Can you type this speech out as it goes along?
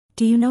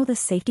Do you know the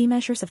safety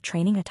measures of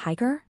training a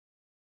tiger?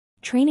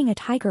 Training a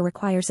tiger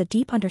requires a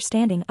deep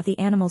understanding of the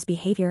animal's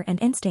behavior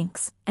and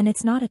instincts, and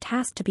it's not a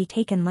task to be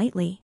taken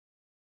lightly.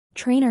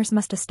 Trainers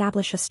must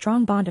establish a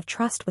strong bond of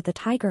trust with the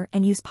tiger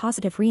and use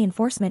positive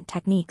reinforcement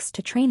techniques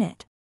to train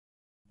it.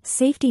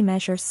 Safety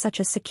measures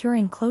such as secure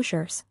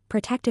enclosures,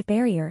 protective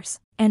barriers,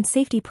 and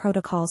safety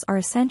protocols are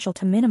essential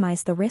to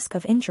minimize the risk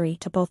of injury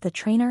to both the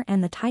trainer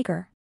and the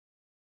tiger.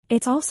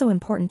 It's also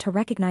important to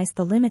recognize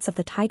the limits of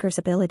the tiger's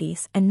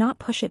abilities and not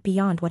push it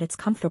beyond what it's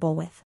comfortable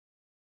with.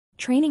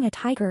 Training a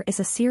tiger is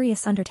a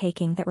serious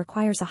undertaking that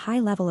requires a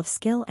high level of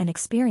skill and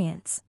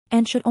experience,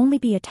 and should only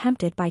be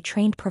attempted by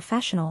trained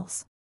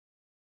professionals.